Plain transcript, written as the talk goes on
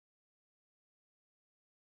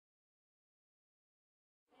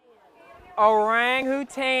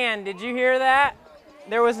Orangutan. Did you hear that?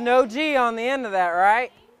 There was no G on the end of that,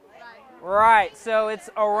 right? Right, so it's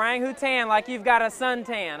orangutan, like you've got a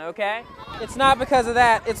suntan, okay? It's not because of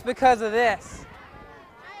that, it's because of this.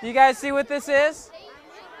 Do you guys see what this is?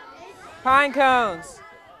 Pine cones.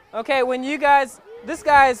 Okay, when you guys, this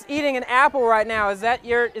guy's eating an apple right now. Is that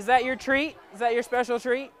your treat? Is that your special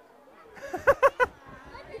treat?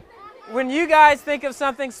 When you guys think of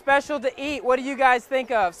something special to eat, what do you guys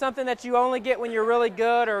think of? Something that you only get when you're really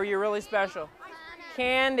good or you're really special?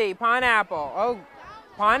 Candy, pineapple. Oh,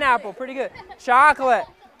 pineapple, pretty good. Chocolate.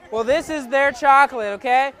 Well, this is their chocolate,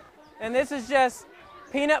 okay? And this is just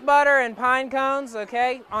peanut butter and pine cones,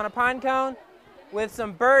 okay? On a pine cone with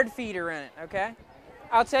some bird feeder in it, okay?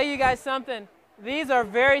 I'll tell you guys something. These are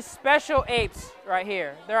very special apes right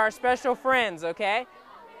here. They're our special friends, okay?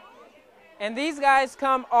 And these guys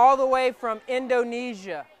come all the way from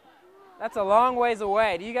Indonesia. That's a long ways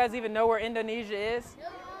away. Do you guys even know where Indonesia is?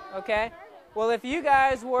 Okay. Well, if you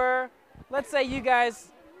guys were, let's say you guys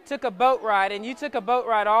took a boat ride and you took a boat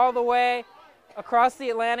ride all the way across the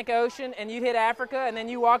Atlantic Ocean and you hit Africa and then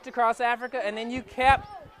you walked across Africa and then you kept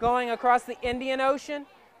going across the Indian Ocean,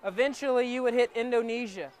 eventually you would hit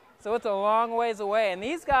Indonesia. So it's a long ways away. And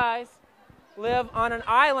these guys live on an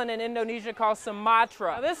island in Indonesia called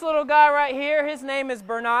Sumatra. Now, this little guy right here, his name is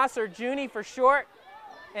Bernas, or Junie for short,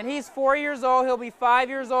 and he's 4 years old. He'll be 5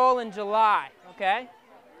 years old in July, okay?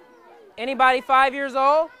 Anybody 5 years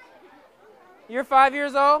old? You're 5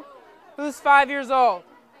 years old? Who's 5 years old?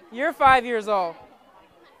 You're 5 years old.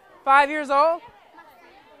 5 years old?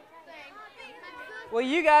 Well,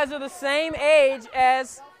 you guys are the same age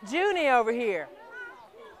as Junie over here.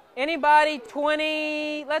 Anybody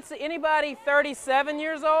 20, let's see, anybody 37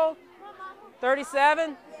 years old?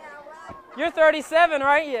 37? You're 37,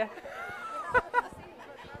 right? Yeah.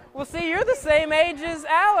 Well, see, you're the same age as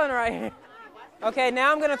Alan right here. Okay,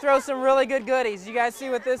 now I'm going to throw some really good goodies. You guys see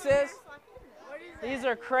what this is? These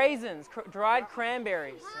are craisins, dried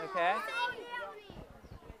cranberries, okay?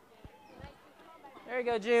 There you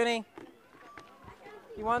go, Junie.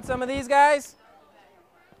 You want some of these guys?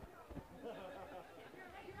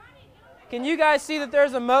 Can you guys see that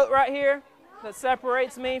there's a moat right here that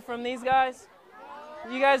separates me from these guys?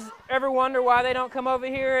 You guys ever wonder why they don't come over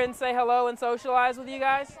here and say hello and socialize with you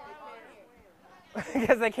guys?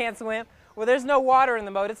 Because they can't swim? Well, there's no water in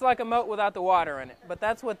the moat. It's like a moat without the water in it. But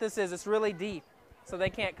that's what this is. It's really deep, so they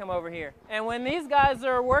can't come over here. And when these guys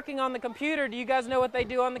are working on the computer, do you guys know what they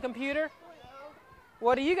do on the computer?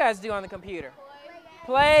 What do you guys do on the computer?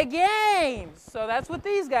 Play games. So that's what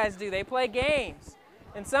these guys do. They play games.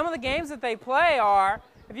 And some of the games that they play are,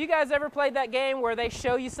 have you guys ever played that game where they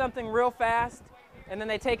show you something real fast and then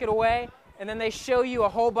they take it away and then they show you a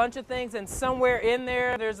whole bunch of things and somewhere in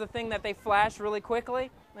there there's a thing that they flash really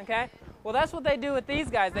quickly, okay? Well, that's what they do with these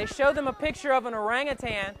guys. They show them a picture of an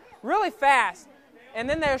orangutan really fast and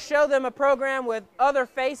then they'll show them a program with other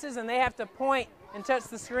faces and they have to point and touch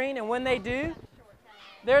the screen, and when they do,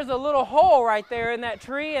 there's a little hole right there in that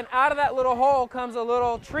tree, and out of that little hole comes a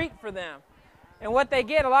little treat for them. And what they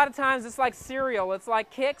get, a lot of times, it's like cereal. It's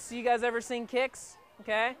like Kix. You guys ever seen Kix?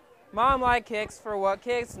 Okay? Mom liked Kix. For what?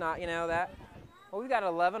 Kix? Not, you know, that. Well, we've got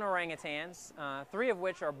 11 orangutans, 3 of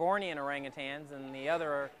which are Bornean orangutans, and the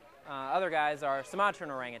other guys are Sumatran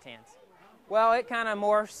orangutans. Well, it kind of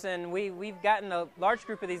morphs, and we've gotten a large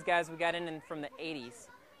group of these guys we got in from the 80s.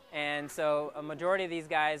 And so a majority of these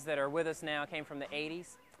guys that are with us now came from the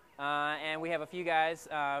 80s. And we have a few guys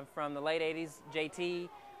from the late 80s. JT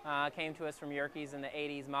came to us from Yerkes in the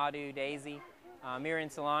 80s, Madhu, Daisy, Miriam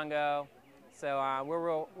Salongo. So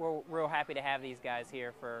we're real happy to have these guys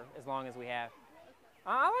here for as long as we have.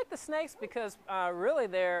 I like the snakes because really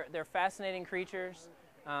they're fascinating creatures.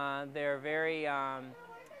 They're very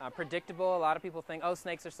predictable. A lot of people think, oh,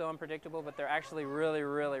 snakes are so unpredictable, but they're actually really,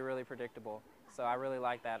 really, really predictable. So I really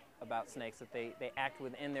like that about snakes, that they act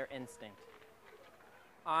within their instinct.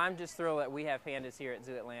 I'm just thrilled that we have pandas here at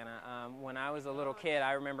Zoo Atlanta. When I was a little kid,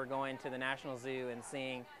 I remember going to the National Zoo and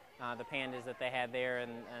seeing the pandas that they had there in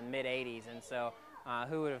mid-'80s. And so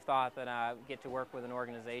who would have thought that I would get to work with an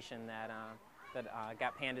organization that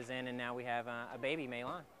got pandas in, and now we have a baby,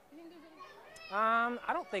 Melan.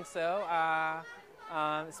 I don't think so,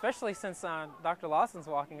 especially since Dr. Lawson's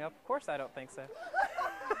walking up. Of course I don't think so.